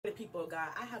people of God,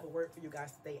 I have a word for you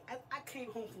guys today. I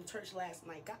came home from church last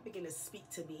night. God began to speak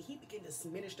to me. He began to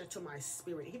minister to my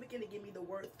spirit. He began to give me the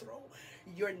word, throw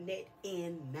your net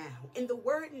in now. And the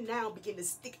word now began to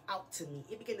stick out to me.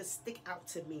 It began to stick out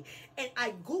to me. And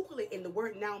I Googled it, and the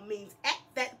word now means at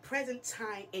that present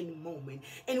time and moment.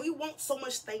 And we want so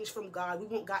much things from God. We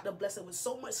want God to bless us with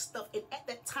so much stuff. And at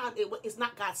that time, it's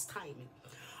not God's timing.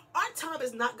 Our time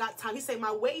is not God's time. He said,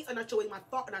 my ways are not your ways, my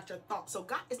thoughts are not your thoughts. So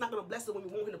God is not going to bless us when we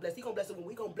want him to bless us. He's going to bless us when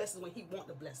we're going to bless us when he wants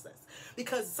to bless us.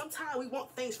 Because sometimes we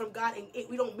want things from God and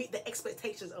we don't meet the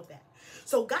expectations of that.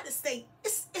 So God is saying,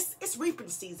 it's reaping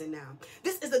season now.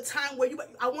 This is the time where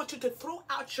I want you to throw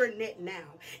out your net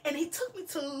now. And he took me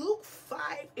to Luke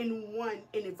 5:1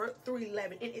 in verse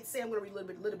 3:11. And it said, I'm going to read a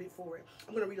little bit for it.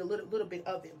 I'm going to read a little bit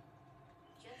of it.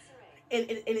 And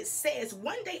it says,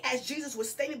 one day as Jesus was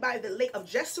standing by the lake of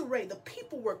Gennesaret, the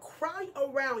people were crowding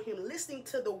around him, listening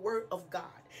to the word of God.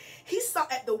 He saw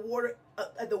at the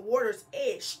water's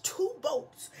edge 2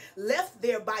 boats left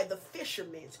there by the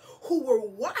fishermen who were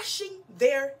washing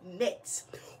their nets.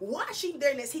 Washing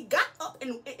their nets. He got up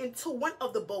into one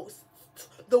of the boats,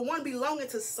 the one belonging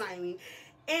to Simon,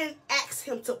 and asked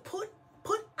him to put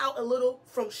out a little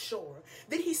from shore.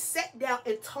 Then he sat down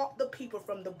and taught the people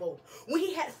from the boat. When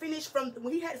he had finished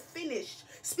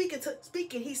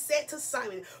speaking, he said to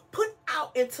Simon, put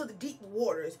out into the deep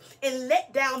waters and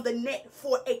let down the net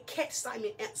for a catch.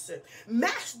 Simon answered,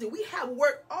 Master, we have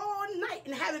worked all night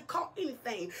and haven't caught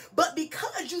anything. But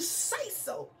because you say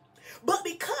so, I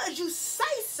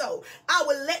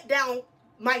will let down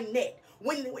my net.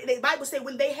 When the Bible said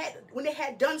when they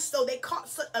had done so, they caught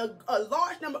a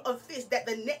large number of fish that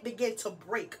the net began to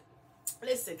break.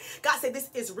 Listen, God said this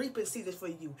is reaping season for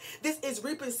you. This is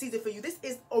reaping season for you. This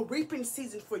is a reaping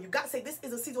season for you. God said this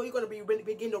is a season where you're going to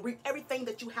begin to reap everything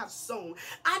that you have sown.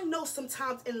 I know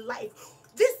sometimes in life,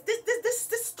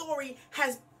 this story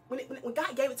has. When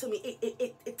God gave it to me,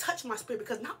 it touched my spirit,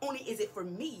 because not only is it for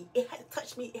me, it had to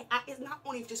touch me. It's not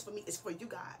only just for me, it's for you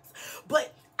guys.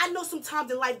 But I know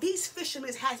sometimes in life, these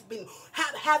fishermen have been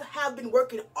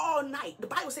working all night. The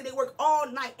Bible says they work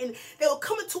all night, and they will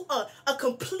come into a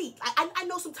complete. I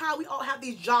know sometimes we all have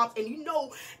these jobs, and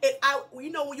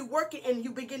when you're working and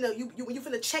you begin to when you're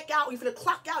finna check out, you're finna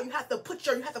clock out, you have to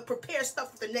prepare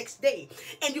stuff for the next day,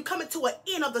 and you come into an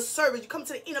end of the service, you come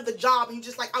to the end of the job, and you're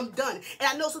just like, I'm done. And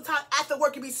I know sometimes after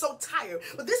work you be so tired,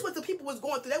 but this was the people was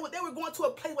going through. They were going to a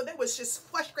place where they was just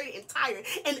frustrated and tired.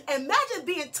 And imagine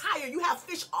being tired. You have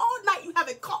fish all night, you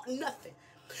haven't caught nothing.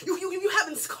 You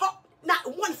haven't caught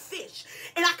not one fish.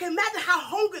 And I can imagine how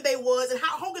hungry they was, and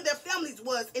how hungry their families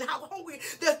was, and how hungry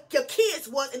their kids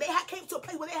was, and they came to a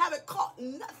place where they haven't caught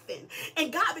nothing.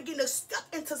 And God began to step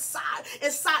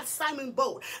inside Simon's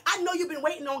boat. I know you've been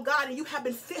waiting on God, and you have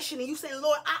been fishing, and you saying,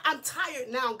 Lord, I'm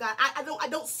tired now, God. I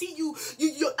don't see you.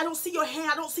 I don't see your hand.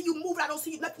 I don't see you moving. I don't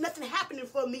see nothing happening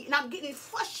for me, and I'm getting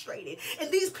frustrated. And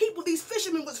these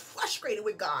fishermen was frustrated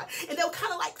with God, and they were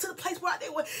kind of like to the place where they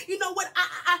were, you know what?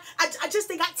 I just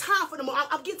ain't got time for them.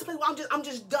 I'm getting to the place where I'm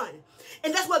just done.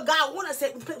 And that's what God wants us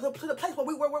at, to the place where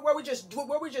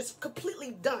we're just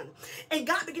completely done. And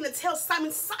God began to tell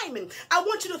Simon, I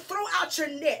want you to throw out your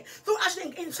net.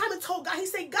 And Simon told God, he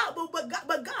said, God, but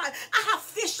God, I have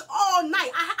fished all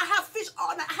night. I have fished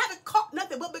all night. I haven't caught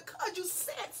nothing. But because you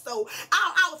said so,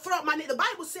 I'll throw out my net. The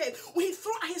Bible said when he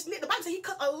threw out his net, the Bible said he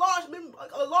caught a large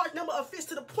number of fish,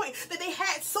 to the point that they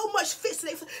had so much fish,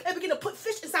 they began to put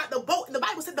fish inside the boat. And the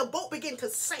Bible said the boat began to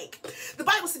sink. The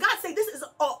Bible said, God said, this is an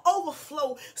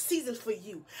overflow season for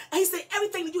you. And he said,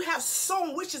 everything that you have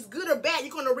sown, which is good or bad, you're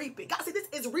going to reap it. God said, this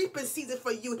is reaping season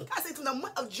for you. God said, from the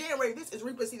month of January, this is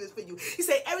reaping season for you. He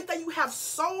said, everything you have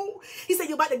sown, he said,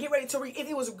 you're about to get ready to reap. If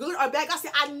it was good or bad, God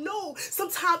said, I know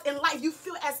sometimes in life you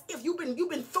feel as if you've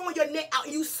been throwing your net out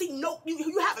and you see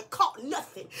you haven't caught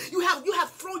nothing. You have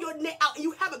thrown your net out and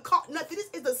you haven't caught nothing. This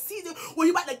is the season where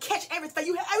you're about to catch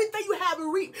everything. Everything you have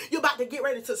reaped, you're about to get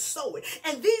ready to sow it.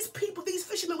 And these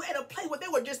fishermen were at a place where they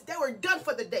were done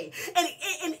for the day. And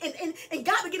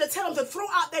God began to tell them to throw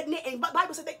out that net. And the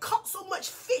Bible said they caught so much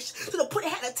fish to the point they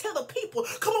had to tell the people,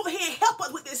 come over here and help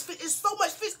us with this fish. It's so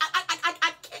much fish.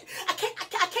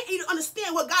 I can't even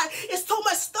understand what God, it's so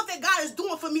much stuff that God is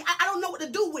doing for me. I don't know what to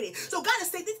do with it. So God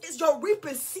has said, this is your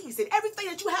reaping season. Everything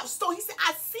that you have sown, he said,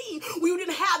 I see when you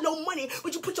didn't have no money,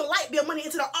 but you put your light bill money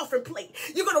into the offering plate.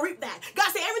 You're going to reap that.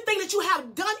 God said, everything that you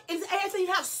have done, and everything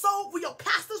you have sown for your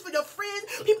pastors, for your friends,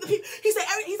 people, he said,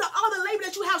 all the labor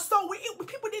that you have sown,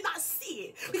 people did not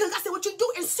see it. Because God said, what you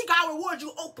do in secret, I reward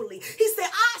you openly. He said,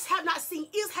 eyes have not seen,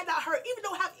 ears have not heard, even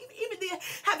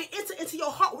have it entered into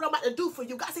your heart what I'm about to do for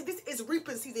you. God said, this is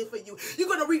reaping season for you. You're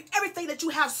going to reap everything that you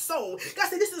have sown. God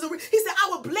said, he said, I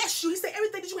will bless you.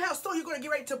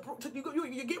 get ready to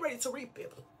you get ready to reap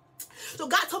it. So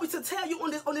God told me to tell you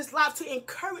on this live to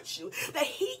encourage you that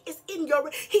he's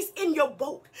in your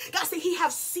boat. God said he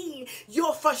have seen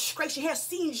your frustration. He has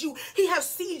seen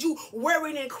you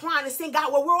worrying and crying and saying,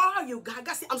 God, well, where are you, God?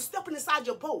 God said, I'm stepping inside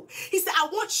your boat. He said, I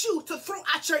want you to throw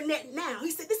out your net now.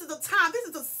 He said, this is the time, this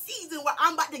is the season where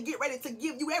I'm about to get ready to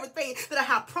give you everything that I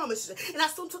have promised you. And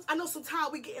I know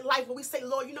sometimes we get in life where we say,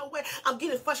 Lord, you know what? I'm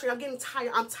getting frustrated. I'm getting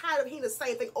tired. I'm tired of hearing the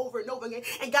same thing over and over again.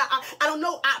 And God, I don't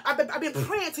know. I've been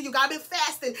praying to you, God. I've been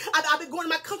fasting. I've been going to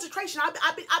my concentration.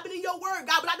 I've been in your word,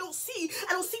 God, but I don't see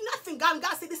nothing, God. And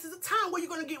God said, this is a time where you're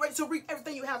going to get ready to reap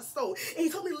everything you have sown. And he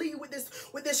told me to leave you with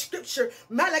this scripture,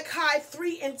 Malachi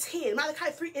 3:10. Malachi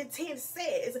 3:10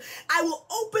 says, I will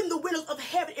open the windows of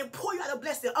heaven and pour you out a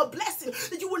blessing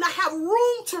that you will not have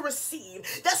room to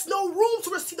receive. There's no room to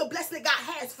receive the blessing that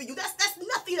God has for you. That's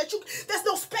nothing there's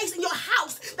no space in your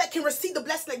house that can receive the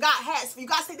blessing that God has for you.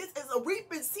 God said, this is a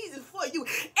reaping season for you.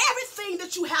 Everything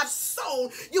that you have sown,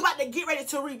 you're about to get ready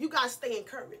to reap. You guys stay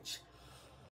encouraged.